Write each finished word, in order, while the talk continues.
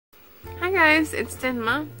Hi guys, it's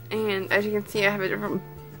Denma, and as you can see I have a different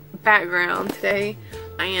background today.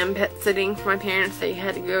 I am pet sitting for my parents. They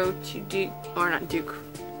had to go to Duke, or not Duke,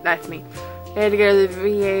 that's me. They had to go to the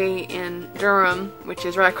VA in Durham, which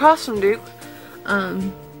is right across from Duke,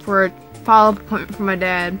 for a follow-up appointment for my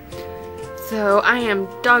dad. So I am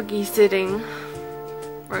doggy sitting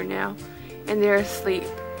right now, and they're asleep.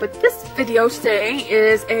 But this video today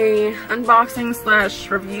is a unboxing slash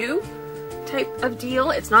review type of deal.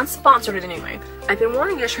 It's not sponsored in any way. I've been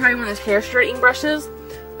wanting to try one of those hair straightening brushes.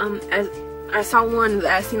 As I saw one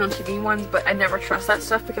that I've seen on TV ones, but I never trust that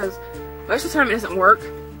stuff because most of the time it doesn't work.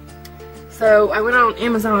 So I went on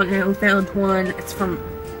Amazon and found one. It's from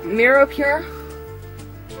Miropure,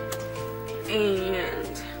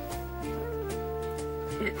 and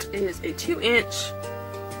it is a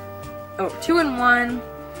 2-in-1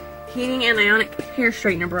 heating and ionic hair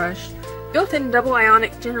straightener brush. Built-in double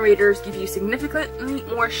ionic generators give you significantly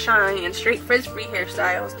more shine and straight frizz-free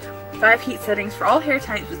hairstyles. 5 heat settings for all hair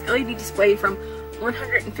types with LED display from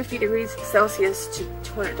 150 degrees Celsius to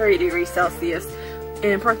 230 degrees Celsius. And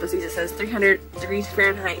in parentheses it says 300 degrees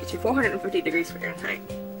Fahrenheit to 450 degrees Fahrenheit.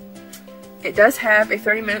 It does have a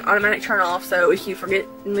 30-minute automatic turn off, so if you forget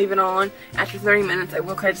and leave it on, after 30 minutes it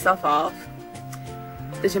will cut itself off.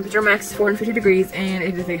 The temperature max is 450 degrees, and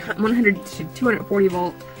it is a 100 to 240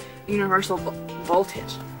 volt universal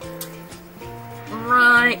voltage.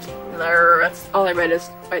 Right there, that's all I read is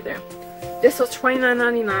right there. This was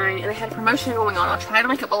 $29.99, and it had a promotion going on. I'll try to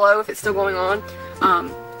link it below if it's still going on,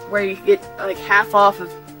 where you get like half off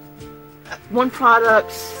of one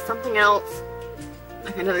product, something else,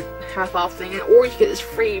 like another half off thing, or you get this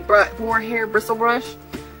free hair bristle brush.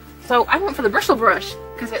 So I went for the bristle brush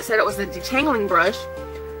because it said it was a detangling brush.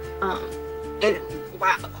 And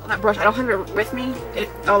wow, that brush, I don't have it with me.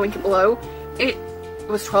 I'll link it below. It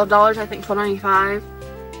was $12, I think $12.95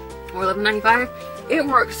 or $11.95. It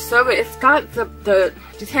works so good. It's got the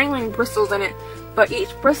detangling bristles in it, but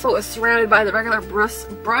each bristle is surrounded by the regular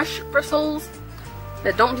brush bristles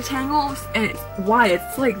that don't detangle, and it's wide.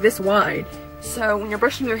 It's like this wide. So when you're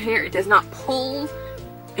brushing your hair, it does not pull,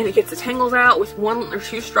 and it gets the tangles out with 1 or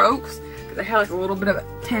 2 strokes. Because I had like a little bit of a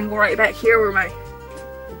tangle right back here where my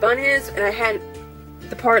bun is, and I had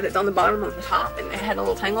the part that's on the bottom of the top, and it had a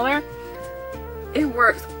little tangle there. It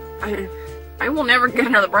works. I will never get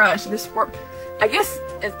another brush. This works. I guess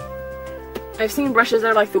I've seen brushes that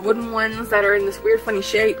are like the wooden ones that are in this weird funny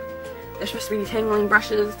shape. They're supposed to be detangling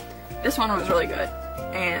brushes. This one was really good.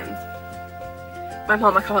 And my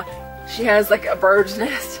mom, I call it, she has like a bird's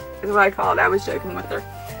nest is what I call it. I was joking with her,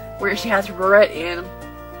 where she has her barrette in,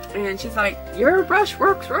 and she's like, your brush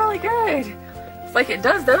works really good. It's like it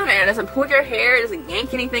does, doesn't it? It doesn't pull your hair, it doesn't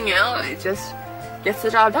yank anything out, it just gets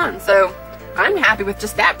the job done. So I'm happy with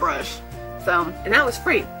just that brush. So, and that was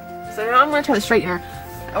free. So now I'm going to try the straightener.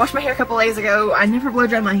 I washed my hair a couple days ago. I never blow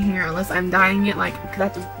dry my hair unless I'm dyeing it, like, because I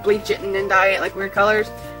have to bleach it and then dye it like weird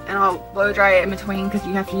colors. And I'll blow dry it in between because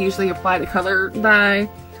you have to usually apply the color dye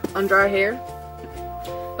on dry hair.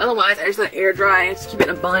 Otherwise, I just let it air dry and just keep it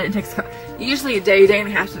in a bun. It takes usually a day and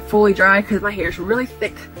a half to fully dry because my hair is really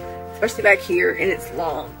thick, especially back here, and it's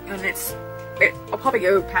long, and I'll probably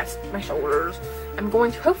go past my shoulders. I'm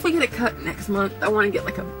going to hopefully get it cut next month. I want to get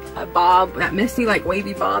like a bob, that misty like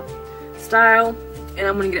wavy bob style, and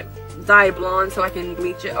I'm going to get it dyed blonde so I can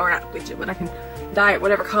bleach it, or not bleach it, but I can dye it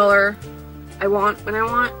whatever color I want when I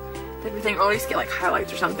want. Everything, or at least get like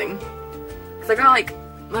highlights or something. Because I got like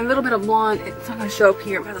a little bit of blonde. It's not going to show up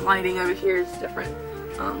here because the lighting over here is different.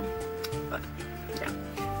 But yeah.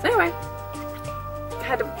 So anyway, I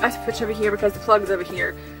had to switch over here because the plug's over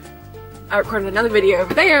here. I recorded another video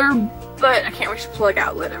over there, but I can't reach the plug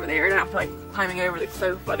outlet over there, and I don't feel like climbing over the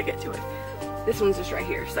sofa to get to it. This one's just right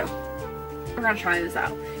here, so we're gonna try this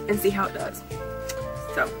out and see how it does.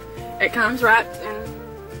 So it comes wrapped in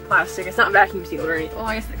plastic. It's not vacuum sealed or anything. Well,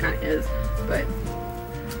 I guess it kind of is, but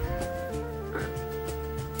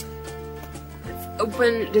let's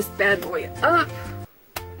open this bad boy up.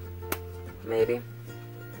 Maybe.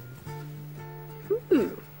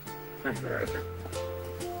 Ooh, nice better open.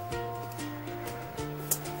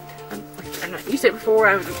 I'm not used to it before.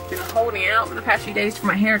 I've been holding it out for the past few days for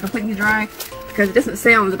my hair completely dry because it doesn't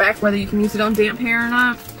say on the back whether you can use it on damp hair or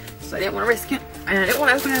not. So I didn't want to risk it, and I didn't want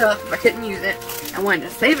to open it up if I couldn't use it. I wanted to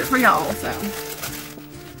save it for y'all, so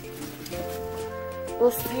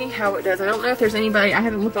we'll see how it does. I don't know if there's anybody, I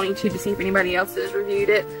haven't looked on YouTube to see if anybody else has reviewed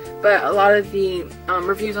it, but a lot of the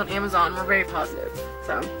reviews on Amazon were very positive,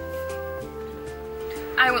 so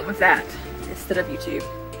I went with that instead of YouTube.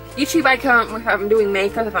 YouTube, if I'm doing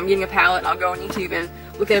makeup, if I'm getting a palette, I'll go on YouTube and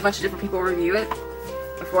look at a bunch of different people review it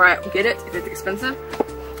before I get it, if it's expensive.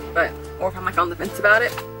 but, or if I'm like on the fence about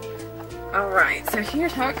it. Alright, so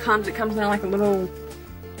here's how it comes. It comes in like a little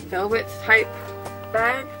velvet type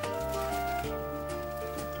bag.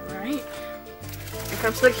 Alright. It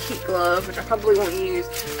comes with a heat glove, which I probably won't use.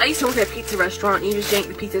 I used to work at a pizza restaurant, and you just yank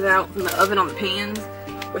the pizzas out from the oven on the pans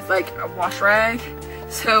with like a wash rag.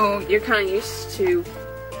 So you're kind of used to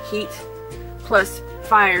heat, plus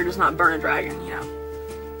fire does not burn a dragon, you know.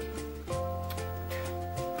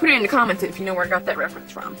 Put it in the comments if you know where I got that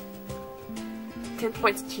reference from. 10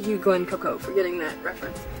 points to you, Glenn Coco, for getting that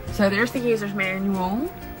reference. So there's the user's manual.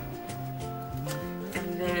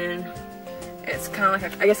 And then it's kind of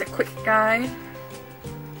like, I guess, a quick guide.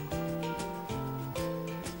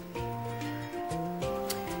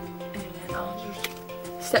 And all your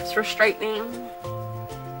steps for straightening.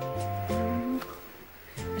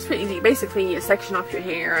 It's pretty easy. Basically, you section off your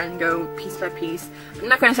hair and go piece by piece. I'm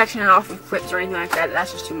not going to section it off with clips or anything like that.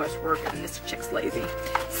 That's just too much work, and this chick's lazy.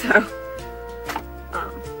 So,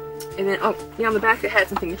 and then, oh, yeah, on the back it had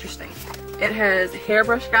something interesting. It has a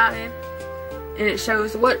hairbrush guide, and it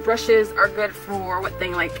shows what brushes are good for what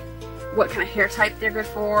thing, like what kind of hair type they're good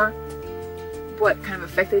for, what kind of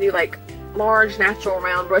effect they do, like large, natural,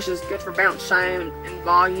 round brushes good for bounce, shine, and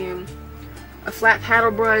volume. A flat paddle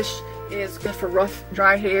brush is good for rough,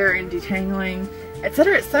 dry hair and detangling,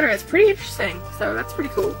 etc., etc. It's pretty interesting, so that's pretty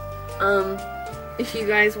cool. If you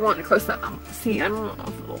guys want a close-up, see, I don't know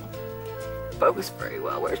if it will focus very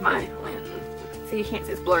well. Where's my lens? See, you can't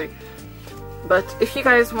see, it's blurry. But if you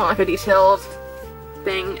guys want like a detailed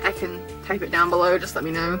thing, I can type it down below. Just let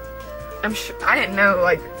me know. I'm sure I didn't know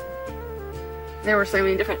like there were so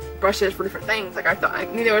many different brushes for different things. Like I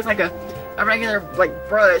knew there was like a regular like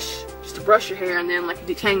brush just to brush your hair, and then like a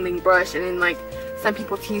detangling brush, and then like some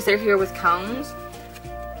people tease their hair with combs.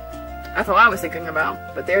 That's all I was thinking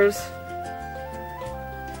about. But there's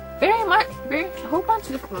a whole bunch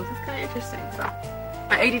of different ones. It's kind of interesting. So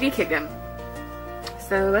my ADD kicked in.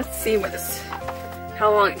 So let's see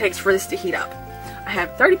how long it takes for this to heat up. I have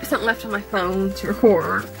 30% left on my phone to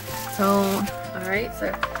record. So, alright,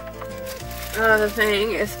 so the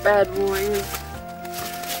thing is bad boys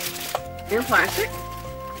in plastic.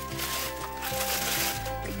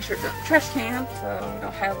 Making sure it's not a trash can, so we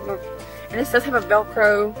don't have and this does have a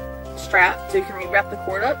Velcro strap, so you can rewrap the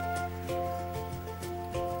cord up.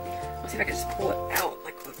 Let's see if I can just pull it out.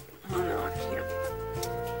 Like, oh no, I can't.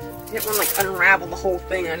 I didn't want to like unravel the whole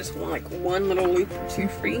thing. I just want like one little loop or two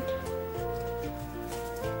free.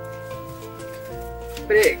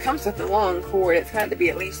 But it comes with a long cord. It's got to be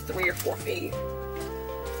at least 3 or 4 feet.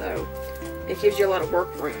 So it gives you a lot of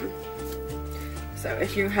work room. So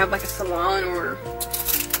if you have like a salon or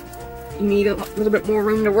you need a little bit more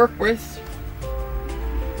room to work with.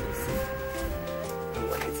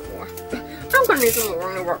 I'm going to need some more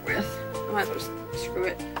room to work with. I might as well just screw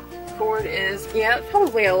it. Cord is, yeah, it's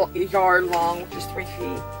probably a yard long, which is 3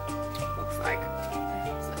 feet. Looks like.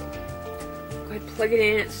 So go ahead and plug it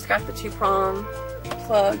in. It's just got the 2-prong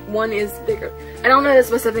plug. One is bigger. I don't know the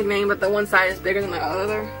specific name, but the one side is bigger than the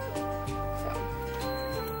other.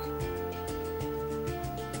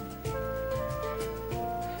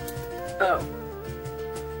 Oh.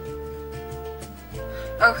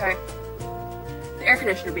 Okay. The air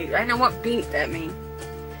conditioner beep. I know what beep that means.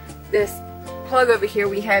 This plug over here,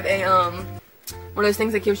 we have a one of those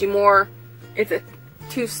things that gives you more. It's a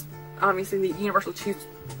obviously the universal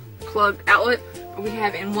 2-plug outlet. But we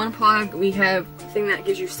have in one plug, we have a thing that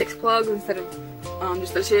gives you 6 plugs instead of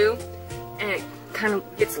just the 2, and it kind of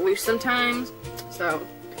gets loose sometimes. So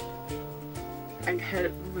I had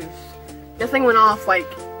it loose. Nothing went off. Like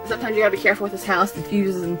sometimes you gotta be careful with this house, the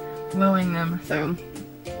fuses and blowing them. So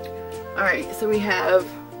alright, so we have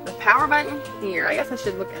the power button here. I guess I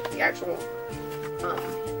should look at the actual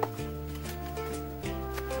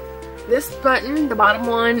this button, the bottom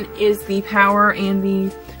one, is the power and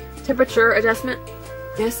the temperature adjustment.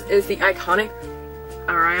 This is the ionic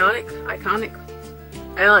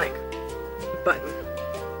button,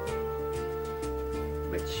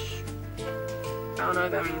 which I don't know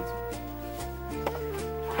what that means.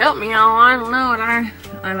 Help me y'all, I don't know what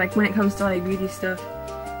I like when it comes to like beauty stuff,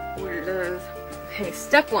 what it does. Okay,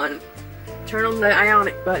 step 1, turn on the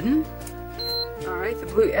ionic button. Alright, the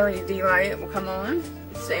blue LED light will come on,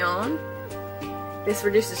 stay on. This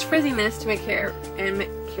reduces frizziness to make hair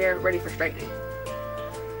ready for straightening.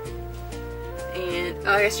 And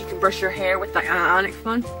I guess you can brush your hair with the ionic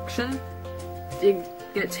function, so you can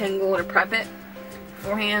get it tangled or prep it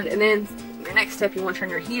beforehand. And then the next step, you want to turn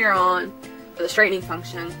your heater on for the straightening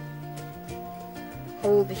function.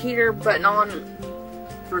 Hold the heater button on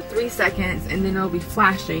for 3 seconds, and then it'll be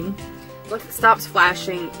flashing. Once it stops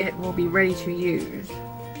flashing, it will be ready to use.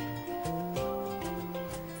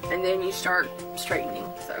 and then you start straightening.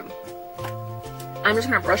 So I'm just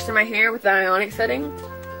gonna brush through my hair with the ionic setting.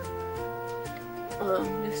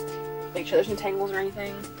 Just make sure there's no tangles or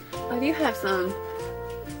anything. I do have some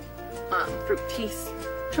Fructis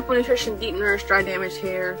Triple Nutrition Deep Nourished Dry Damaged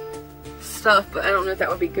Hair stuff, but I don't know if that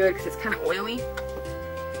would be good because it's kind of oily.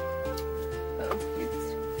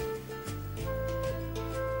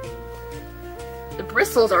 The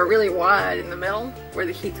bristles are really wide in the middle where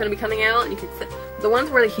the heat's going to be coming out. And you can see the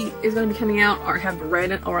ones where the heat is going to be coming out have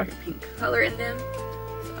red or like a pink color in them.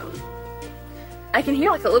 So I can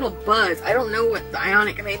hear like a little buzz. I don't know what the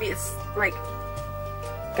ionic, maybe it's like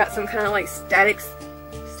got some kind of like static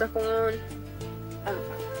stuff going on. I don't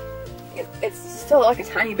know. It's still like a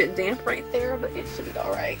tiny bit damp right there, but it should be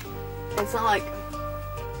alright. It's not like,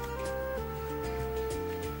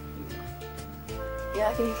 yeah,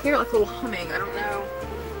 I can hear like a little humming. I don't know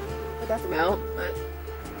what that's about, but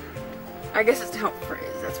I guess it's to help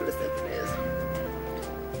frizz. That's what it says it is.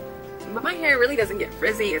 But my hair really doesn't get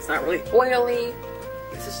frizzy. It's not really oily.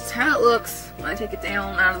 This is just how it looks when I take it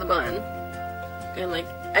down out of the bun. And like,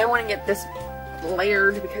 I want to get this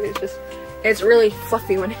layered because it's really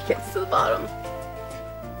fluffy when it gets to the bottom.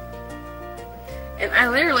 And I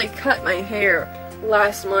literally cut my hair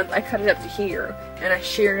last month. I cut it up to here, and I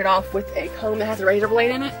sheared it off with a comb that has a razor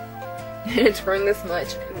blade in it. And it's grown this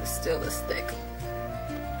much, and it's still this thick.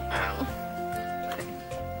 Ow.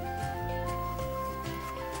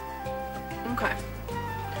 Okay.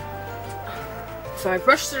 So I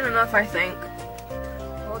brushed it enough, I think.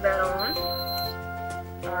 Hold that on.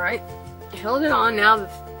 Alright. Held it on, now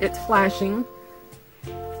it's flashing.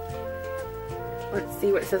 Let's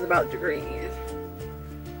see what it says about degrees.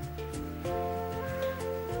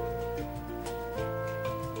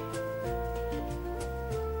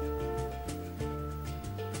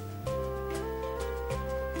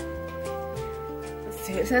 Let's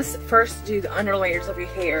see, it says first do the under layers of your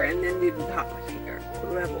hair and then do the top of your hair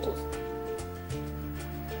levels.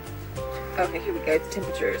 Okay, here we go, the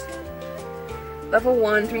temperatures. Level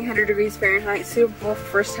 1, 300 degrees Fahrenheit, suitable for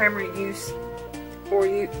first timer use or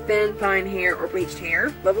thin, fine hair or bleached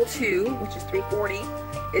hair. Level 2, which is 340,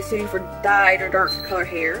 is suited for dyed or dark color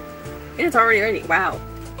hair. And it's already ready. Wow,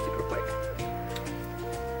 super quick.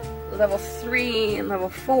 Level 3 and level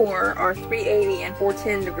 4 are 380 and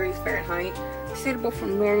 410 degrees Fahrenheit, suitable for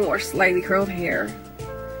normal or slightly curled hair.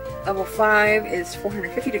 Level 5 is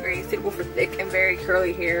 450 degrees, suitable for thick and very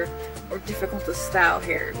curly hair or difficult to style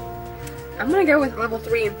hair. I'm gonna go with level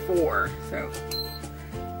 3 and 4, so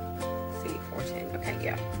let's see, 410, okay,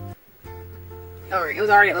 yeah. Alright, it was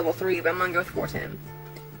already at level 3, but I'm gonna go with 410.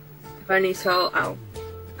 If I need to, I'll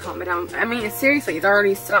calm it down. I mean, seriously, it's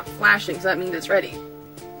already stopped flashing, so that means it's ready.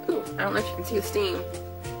 Ooh, I don't know if you can see the steam.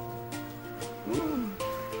 Ooh.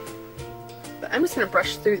 But I'm just gonna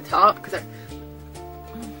brush through the top, because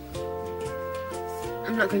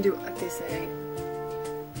I'm not gonna do it like they say.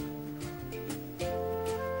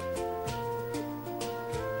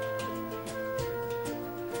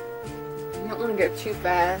 You don't want to go too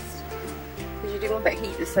fast because you do want that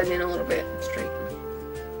heat to set in a little bit and straighten.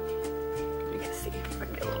 Let me see if I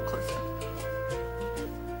can get a little closer.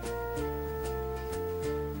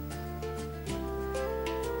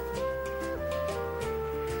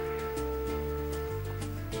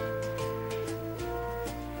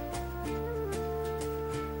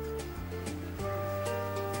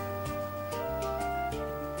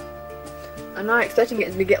 I'm not expecting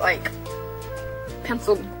it to get like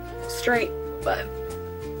penciled straight, but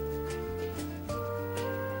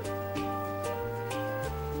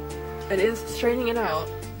it is straightening it out.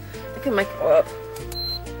 I can make it up.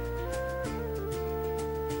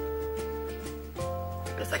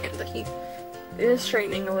 Give it a second. The heat is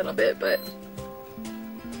straightening a little bit, but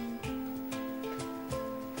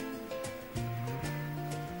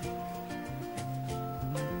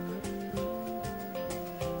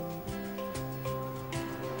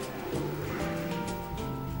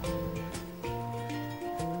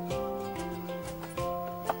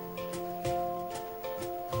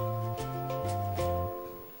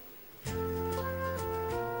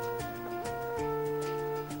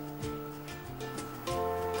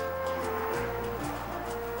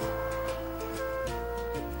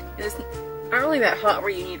it's not really that hot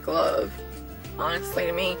where you need a glove, honestly,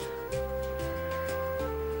 to me.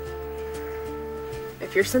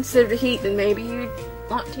 If you're sensitive to heat, then maybe you'd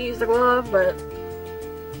want to use the glove, but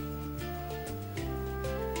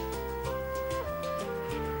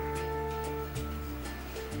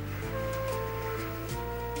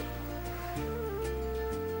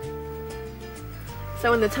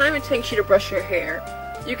so in the time it takes you to brush your hair,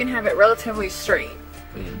 you can have it relatively straight.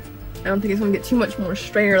 I don't think it's going to get too much more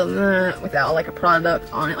straighter than that without like a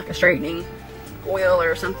product on it, like a straightening oil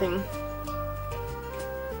or something.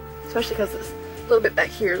 Especially because it's a little bit back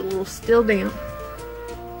here, a little still damp.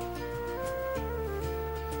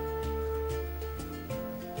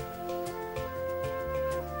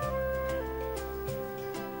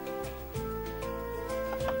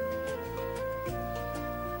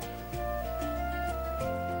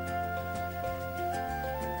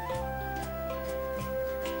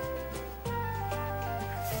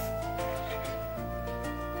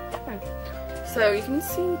 So you can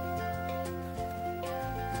see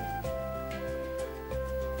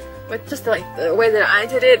with just like the way that I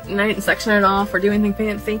did it, and I didn't section it off or do anything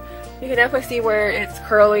fancy, you can definitely see where it's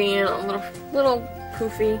curly and a little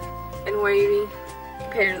poofy and wavy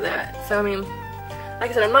compared to that. So I mean, like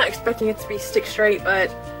I said, I'm not expecting it to be stick straight, but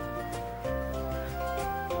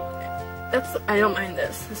I don't mind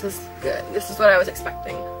this. This is good. This is what I was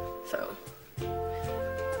expecting. So,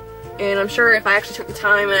 and I'm sure if I actually took the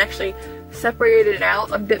time and actually separated it out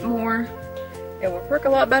a bit more, it would work a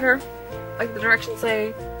lot better, like the directions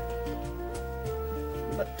say.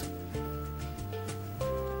 But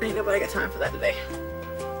ain't nobody got time for that today.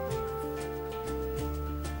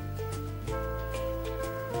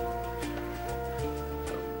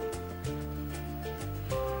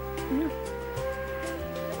 Yeah.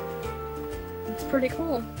 It's pretty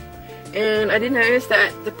cool. And I did notice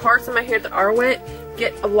that the parts of my hair that are wet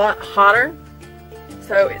get a lot hotter.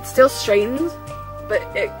 So it still straightens, but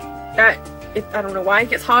I don't know why it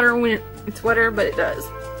gets hotter when it's wetter, but it does.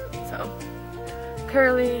 So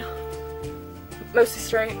curly, mostly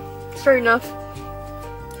straight enough.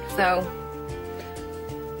 So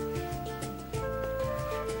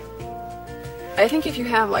I think if you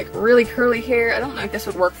have like really curly hair, I don't know if this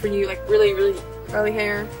would work for you, like really curly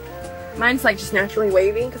hair. Mine's like just naturally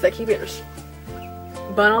wavy because I keep it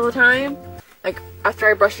bun all the time. Like after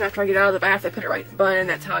I brush it, after I get out of the bath, I put it right in the bun, and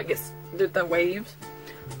that's how it gets the waves.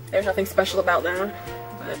 There's nothing special about that,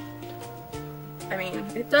 but I mean,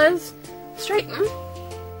 it does straighten.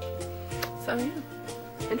 So yeah,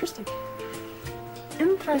 interesting.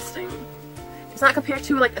 It's not compared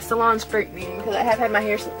to like a salon straightening, because I have had my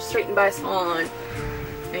hair straightened by a salon,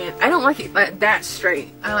 and I don't like it that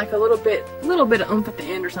straight. I like a little bit of oomph at the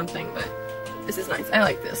end or something, but this is nice. I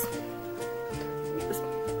like this.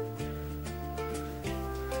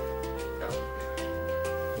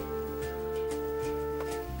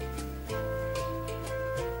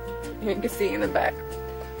 You can see in the back,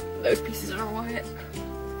 those pieces are wet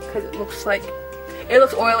because it looks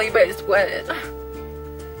oily, but it's wet.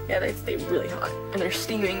 Yeah, they stay really hot and they're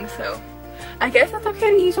steaming, so I guess that's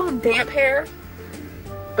okay to use on damp hair,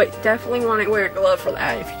 but definitely want to wear a glove for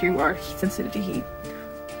that if you are sensitive to heat.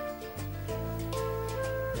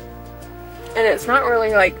 And it's not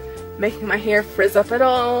really like making my hair frizz up at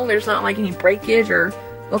all. There's not like any breakage or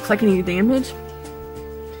looks like any damage.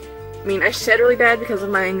 I mean, I shed really bad because of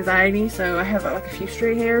my anxiety, so I have like a few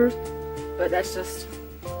stray hairs, but that's just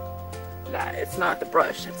that. It's not the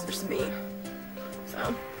brush, it's just me. So I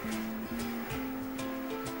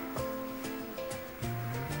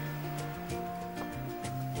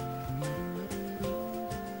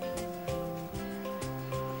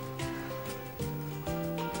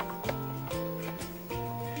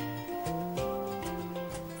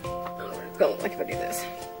don't know what it's gonna look like if I do this.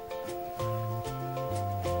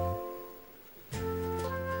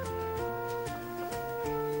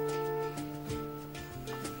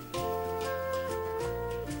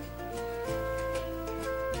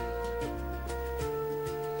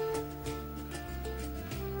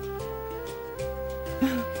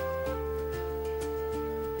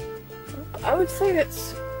 I would say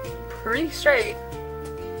that's pretty straight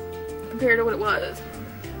compared to what it was.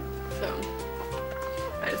 So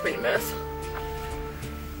I just made a mess.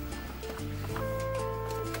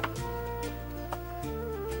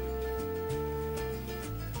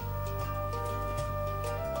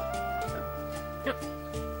 Yep.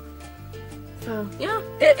 So yeah,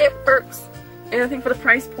 it works. And I think for the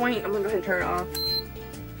price point, I'm gonna go ahead and turn it off.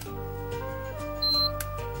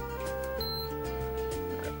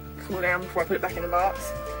 Cool down before I put it back in the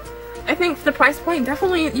box. I think for the price point,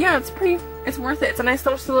 definitely, yeah, it's worth it. It's a nice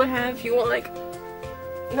little tool to have if you want, like,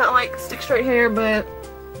 not like stick straight hair, but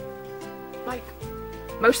like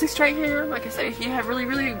mostly straight hair. Like I said, if you have really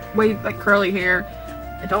wavy, like curly hair,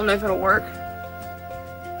 I don't know if it'll work,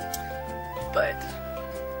 but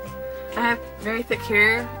I have very thick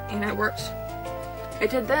hair and it works. It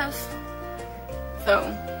did this. So,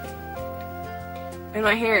 and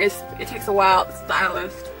my hair it takes a while, the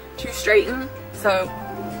stylist, to straighten. So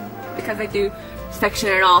because I do section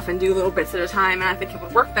it off and do little bits at a time, and I think it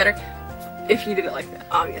would work better if you did it like that,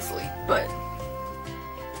 obviously. But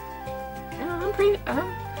yeah, I'm pretty. I'm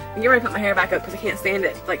getting ready to put my hair back up because I can't stand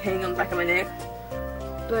it like hanging on the back of my neck.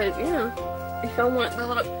 But yeah, if I want a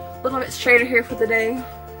little bit straighter hair for the day,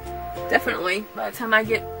 definitely. By the time I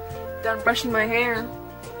get done brushing my hair,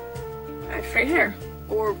 I have straight hair,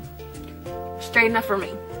 or straight enough for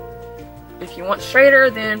me. If you want straighter,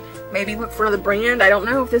 then maybe look for the brand. I don't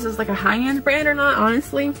know if this is like a high-end brand or not,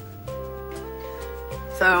 honestly.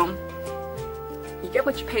 So you get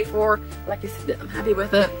what you pay for. Like I said, I'm happy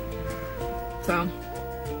with it. So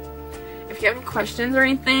if you have any questions or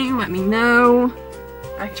anything, let me know.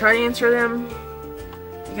 I can try to answer them.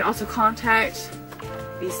 You can also contact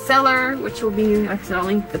the seller, which will be, like I said, I'll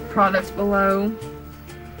link the products below.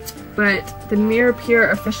 But the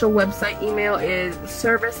Miropure official website email is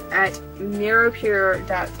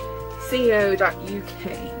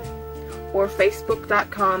service@miropure.co.uk or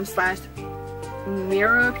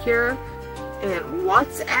facebook.com/Miropure, and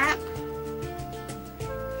WhatsApp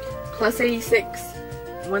 +86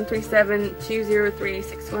 137 203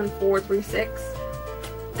 61436.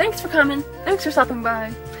 Thanks for coming. Thanks for stopping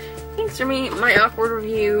by. Thanks for me. My awkward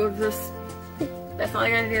review of this. That's all I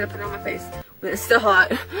gotta do to put it on my face. But it's still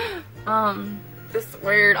hot. This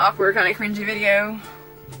weird, awkward, kind of cringy video.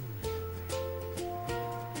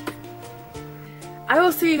 I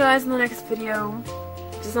will see you guys in the next video.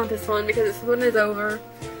 Just not this one, because this one is over.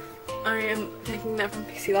 I am taking that from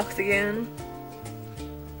PC Box again,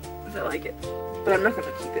 because I like it. But I'm not going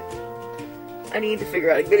to keep it. I need to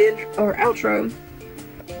figure out a good intro or outro.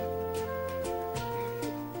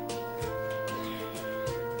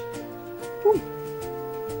 Ooh.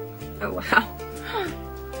 Oh wow.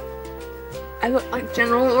 I look like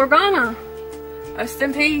General Organa. Rest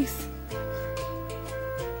in peace.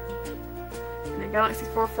 And the galaxy's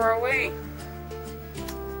far away.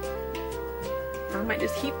 I might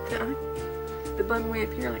just keep the bun way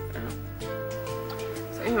up here like that.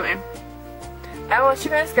 So anyway, I will let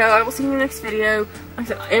you guys go. I will see you in the next video. Like I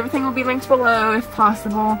said, everything will be linked below if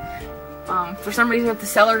possible. For some reason, if the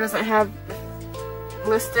seller doesn't have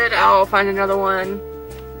listed, I'll find another one.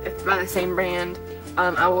 It's by the same brand.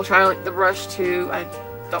 I will try to link the brush too. I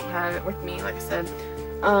don't have it with me, like I said.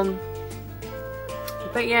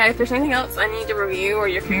 But yeah, if there's anything else I need to review or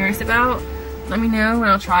you're curious about, let me know and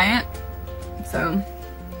I'll try it. So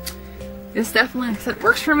this definitely, like I said,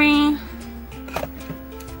 works for me.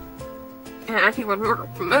 And I think it would work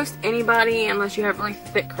for most anybody unless you have really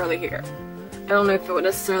thick curly hair. I don't know if it would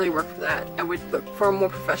necessarily work for that. I would look for a more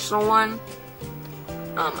professional one.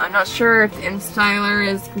 I'm not sure if the InStyler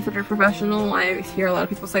is considered professional. I hear a lot of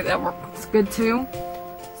people say that works good too.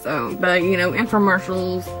 So, but you know,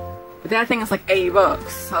 infomercials. But that thing is like $80.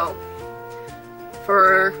 So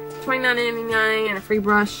for $29.99 and a free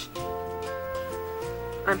brush,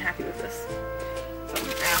 I'm happy with this. So, and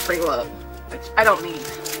a free glove, which I don't need.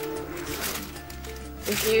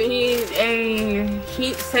 If you need a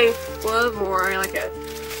heat-safe glove or like a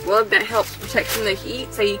glove that helps protect from the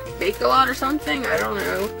heat, say you bake a lot or something, I don't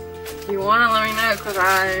know. If you want to, let me know, because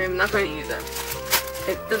I'm not going to use it.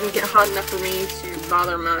 It doesn't get hot enough for me to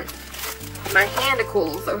bother my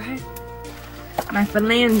handicles, okay? My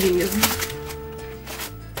phalanges.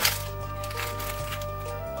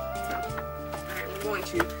 So, I'm going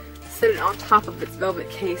to set it on top of its velvet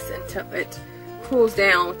case until it cools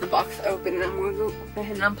down with the box open, and I'm going to go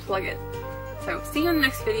ahead and unplug it. So, see you in the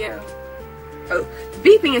next video. Oh, the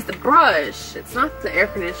beeping is the brush. It's not the air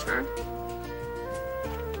conditioner.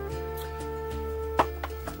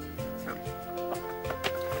 So,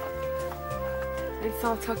 it's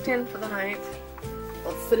all tucked in for the night.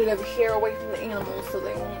 Let's set it over here away from the animals so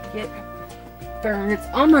they won't get burned. It's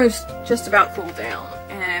almost just about cooled down,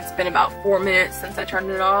 and it's been about 4 minutes since I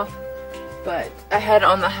turned it off. But I had it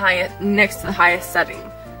on the highest, next to the highest setting.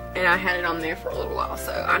 And I had it on there for a little while,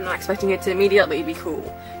 so I'm not expecting it to immediately be cool.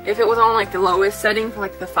 If it was on like the lowest setting for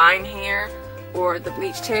like the fine hair or the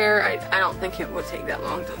bleached hair, I don't think it would take that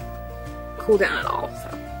long to cool down at all. So,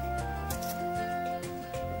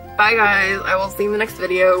 bye guys, I will see you in the next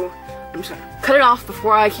video. I'm just gonna cut it off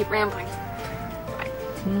before I keep rambling. Bye.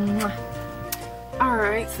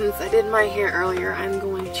 Alright, since I did my hair earlier, I'm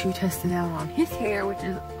going to test it out on his hair, which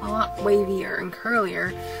is a lot wavier and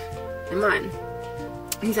curlier than mine.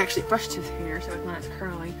 He's actually brushed his hair, so it's not as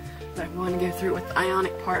curly. But I'm going to go through it with the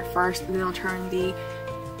ionic part first, and then I'll turn the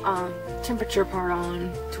temperature part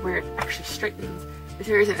on to where it actually straightens. His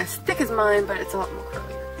hair isn't as thick as mine, but it's a lot more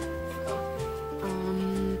curlier. So,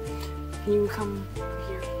 can you come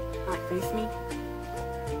here, like face me?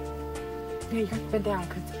 Yeah, you have to bend down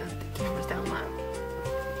because the camera's down low.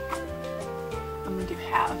 I'm gonna do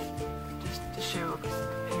half just to show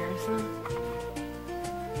comparison.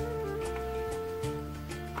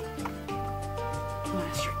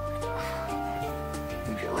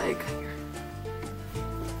 Move your leg.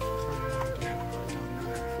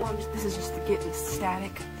 Well, this is just to get the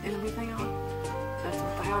static and everything on. That's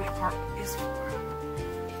what the outer part is for.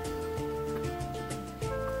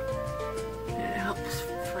 It helps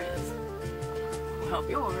friends. Will help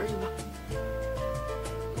yours.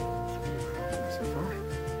 So far.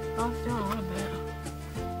 I'm feeling a little bit.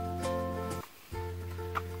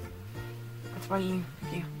 That's why you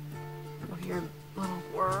hear a little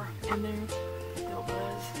whir in there, little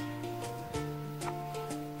buzz.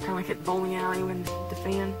 Kind of like at bowling alley when the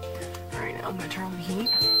fan. Alright, now I'm going to turn on the heat.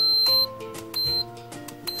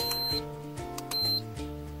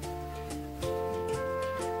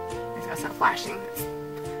 It's got to stop flashing. It's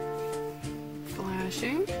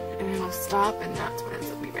flashing, and then it'll stop, and that's when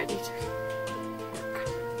it'll be ready to work.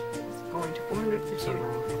 It's going to 450.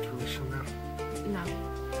 No.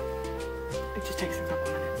 It just takes a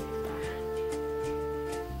couple minutes.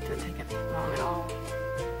 Doesn't take it long at all.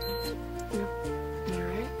 No.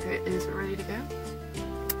 Alright, it is ready to go.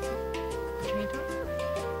 Put your hand to it.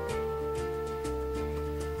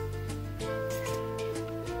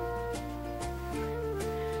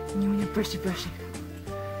 And you want your brushy.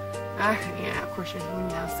 Yeah, of course you're doing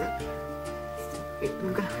now, so.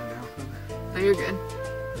 I'm good. No, you're good.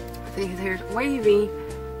 I think his hair's wavy.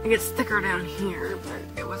 It gets thicker down here, but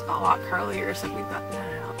it was a lot curlier, so we've got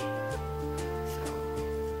that out. So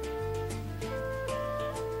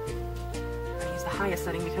I use the highest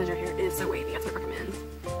setting because your hair is so wavy. That's what I recommend.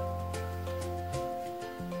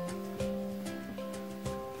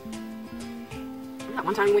 That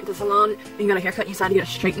one time you went to the salon and you got a haircut and you decided to get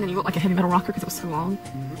it straightened and you looked like a heavy metal rocker because it was so long.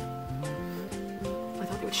 I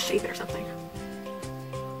thought they would shape it or something.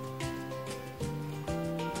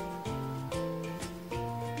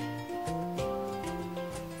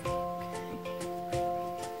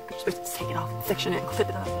 Supposed to take it off and section it and clip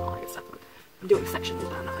it up and all that good stuff. I'm doing sections,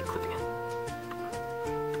 but I'm not like clipping it.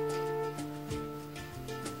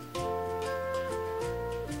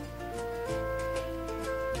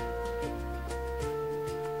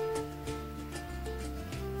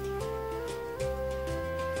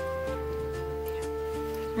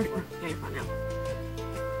 Yeah, you're fine now.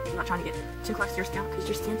 I'm not trying to get too close to your scalp because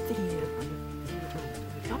you're sensitive.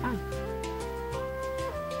 You're fine.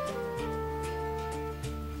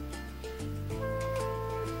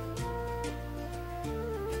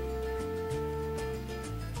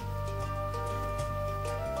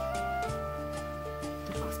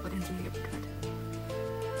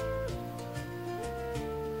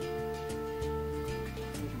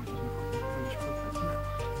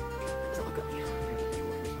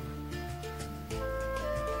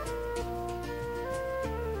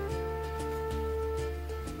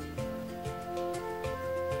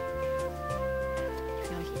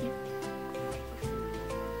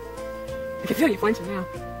 I can feel you flinching now.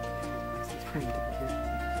 It's pretty different here.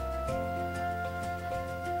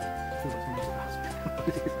 Feels like most of the hospital.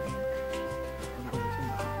 I'm not really feeling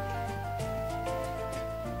that.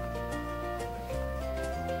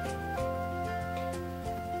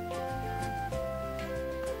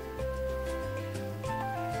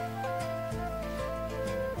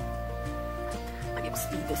 Might be able to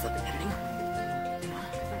speed this up in editing.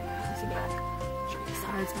 See the back. Show you the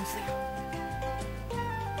sides mostly.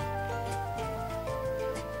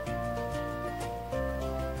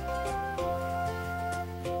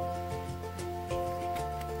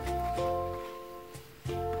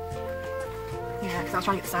 Yeah, because I was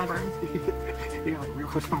trying to get the sideburns. You got like real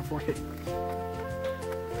close to my forehead.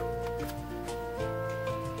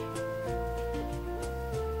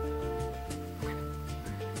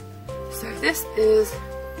 So this is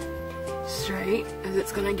straight as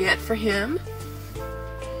it's gonna get for him.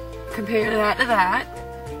 Compare that to that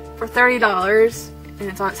for $30, and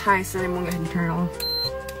it's on its highest setting. We'll go ahead and turn it on.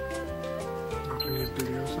 I need to do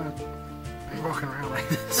the other side. I ain't walking around like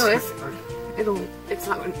this. No, it's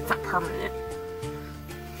not permanent.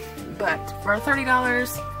 But for $30,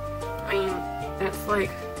 I mean, that's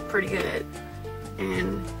like pretty good.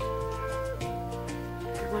 And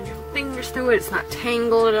you can run your fingers through it. It's not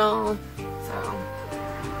tangled at all. So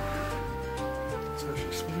it's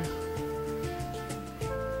actually smooth.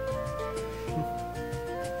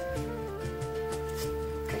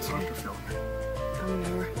 It's hard to film it.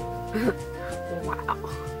 Wow.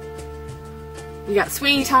 You got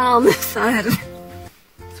Sweeney Todd on this side.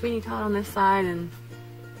 Sweeney Todd on this side, and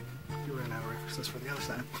You ran out of references for the other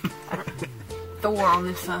side. Thor on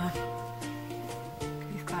this side.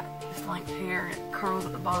 He's got this length hair and it curls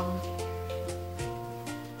at the bottom.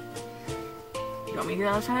 You want me to do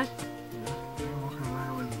the other side? Yeah, I'm walking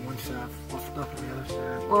around with one side fluffed up on the other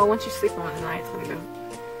side. Well, once you sleep on it tonight, it's gonna go.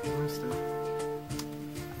 Still.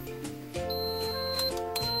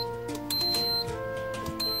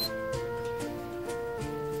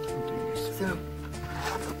 So,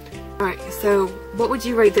 alright, so what would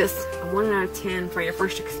you rate this 1 out of 10 for your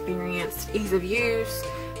first experience? Ease of use,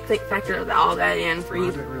 factor all that in for you.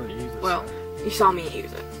 I didn't really use it. Well, you saw me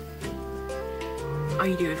use it. All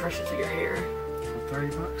you do is brush it through your hair. For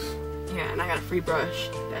 30 bucks? Yeah, and I got a free brush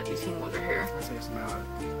that detangles your hair. I'd say it's about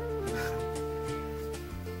 9.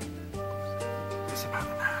 It's about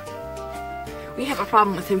 9. We have a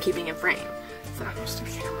problem with him keeping in frame. So, Let's do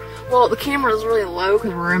the camera. well, the camera is really low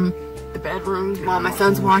because we're in the bedroom while my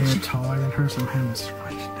son's watching. I'm taller than her, so I'm having to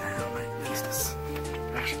scrunch down like this.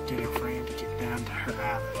 Actually get in frame to get down to her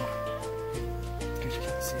eye level. Because you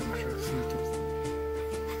can't see my shirt.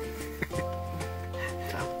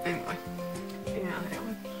 So, anyway. Yeah,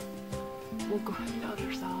 we'll go to the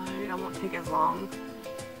other side. I won't take as long.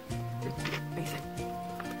 Basic.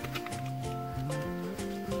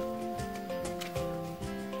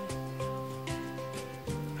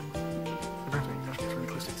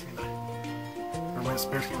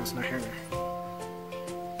 Especially when it's no hair there.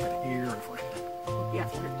 Like the ear or forehead. Yeah,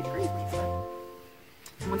 it's 100 degrees.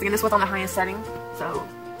 And once again, this was on the highest setting. So,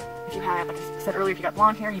 if you have, like I said earlier, if you got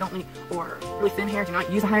blonde hair, you don't need, or really thin hair, do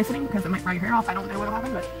not use the highest setting because it might fry your hair off. I don't know what'll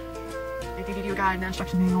happen, but if you give you a guide and an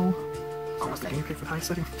instruction manual, almost Can you pick for the high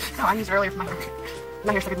setting? No, I used it earlier for my hair.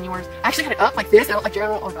 My hair's thicker than yours. I actually had it up like this, and like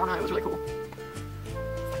general or done. It was really cool.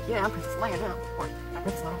 It's like, yeah, I'm Princess Leia now. Or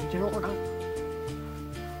Princess Leia, general or done.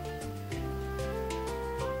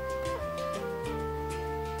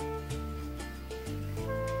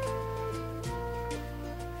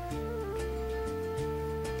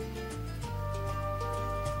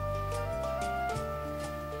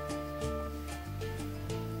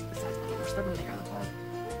 Stubborn there on the side.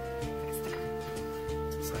 It's thicker.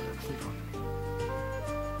 It's the side of the sleep on.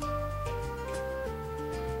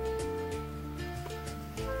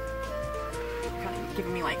 Kind of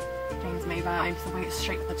giving me like James May vibes. The way it's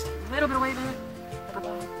straight with just a little bit of wave in it.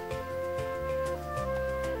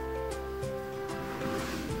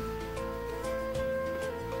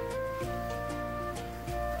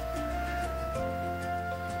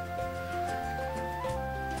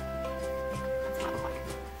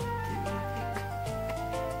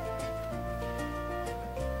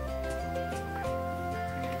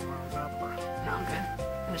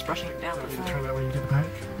 I'm just brushing it down the Did you side. turn that when you did the back?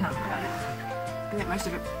 No, I got it. I got most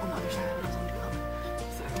of it on the other side when I was on the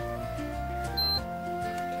so.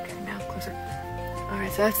 Okay, now closer.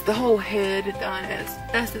 Alright, so that's the whole head done as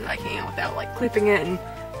best as I can without like clipping it and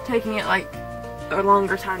taking it like a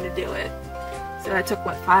longer time to do it. So that took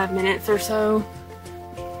what, 5 minutes or so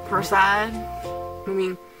per side. I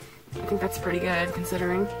mean, I think that's pretty good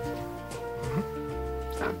considering.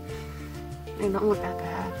 So, it don't look that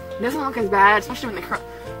bad. It doesn't look as bad, especially when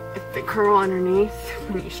they curl underneath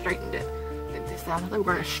when you straightened it. Like this out. I thought we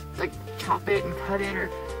were gonna like chop it and cut it or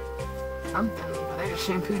something, but they just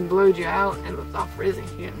shampooed and blowed you out and it was all frizzy.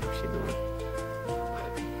 You didn't know what she was doing.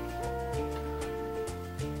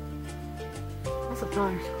 That's a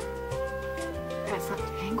nice. And it's not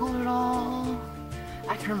tangled at all.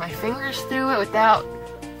 I can run my fingers through it without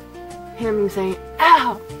him saying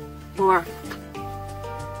 "ow" or.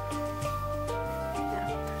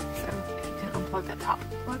 Unplug that top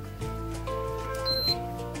plug.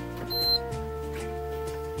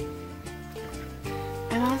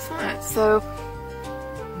 And that's that. So,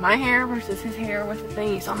 my hair versus his hair with the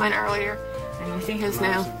thing. You saw mine earlier, and you see his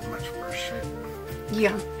now. Much worse shape.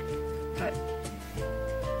 Yeah. But.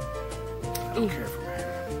 I don't care for my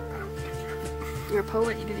hair. I don't take care of it. You're a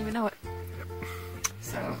poet, you didn't even know it. Yep.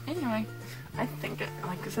 So, anyway, I think it,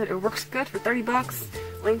 like I said, it works good for 30 bucks.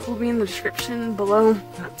 Link will be in the description below.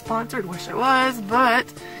 Not sponsored, wish it was, but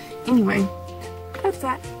anyway, that's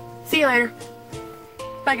that. See you later.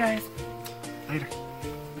 Bye, guys. Later.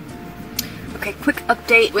 Okay, quick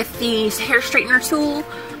update with the hair straightener tool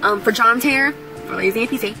for John's hair, for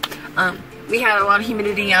LazyNPC. We had a lot of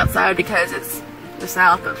humidity outside because it's the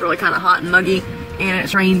south, but it's really kind of hot and muggy, and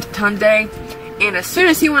it's rained a ton today. And as soon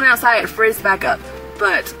as he went outside, it frizzed back up.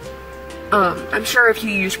 But I'm sure if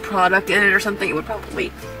you use product in it or something, it would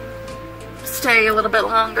probably stay a little bit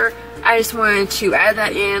longer. I just wanted to add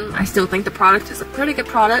that in. I still think the product is a pretty good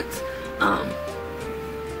product.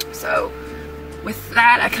 So with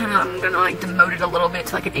that, I'm gonna like demote it a little bit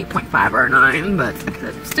to like an 8.5 or a 9, but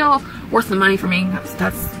it's still worth the money for me.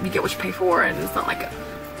 That's you get what you pay for, and it's not like a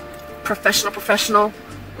professional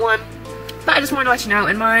one. But I just wanted to let you know.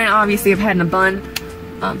 And mine, obviously, I've had in a bun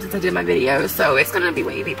since I did my video, so it's gonna be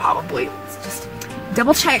wavy probably. Let's just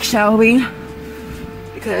double check, shall we?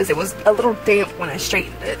 Because it was a little damp when I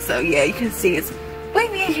straightened it, so yeah, you can see it's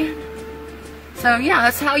wavy again. So yeah,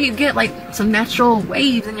 that's how you get like some natural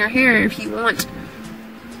waves in your hair if you want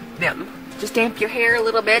them. Just damp your hair a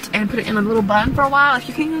little bit and put it in a little bun for a while if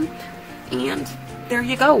you can, and there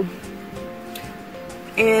you go.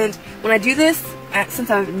 And when I do this, since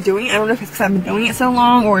I've been doing it, I don't know if it's because I've been doing it so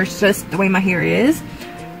long or it's just the way my hair is.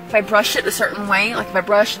 If I brush it a certain way, like if I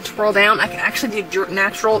brush and twirl down, I can actually do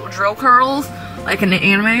natural drill curls, like in the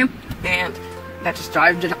anime, and that just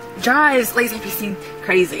drives LazyNPC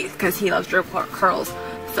crazy because he loves drill curls.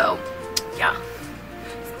 So, yeah.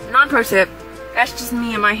 Non-pro tip, that's just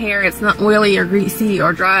me and my hair. It's not oily or greasy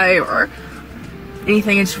or dry or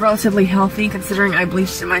anything. It's relatively healthy considering I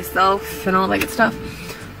bleached it myself and all that good stuff.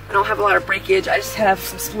 I don't have a lot of breakage. I just have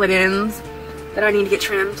some split ends that I need to get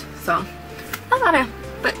trimmed. So, that's about it.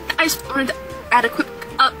 But I just wanted to add a quick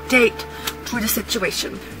update to the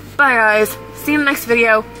situation. Bye guys. See you in the next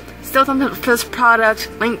video. Still thumbs up for this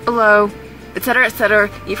product. Link below. Etc.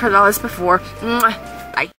 etc. You've heard all this before. Mwah.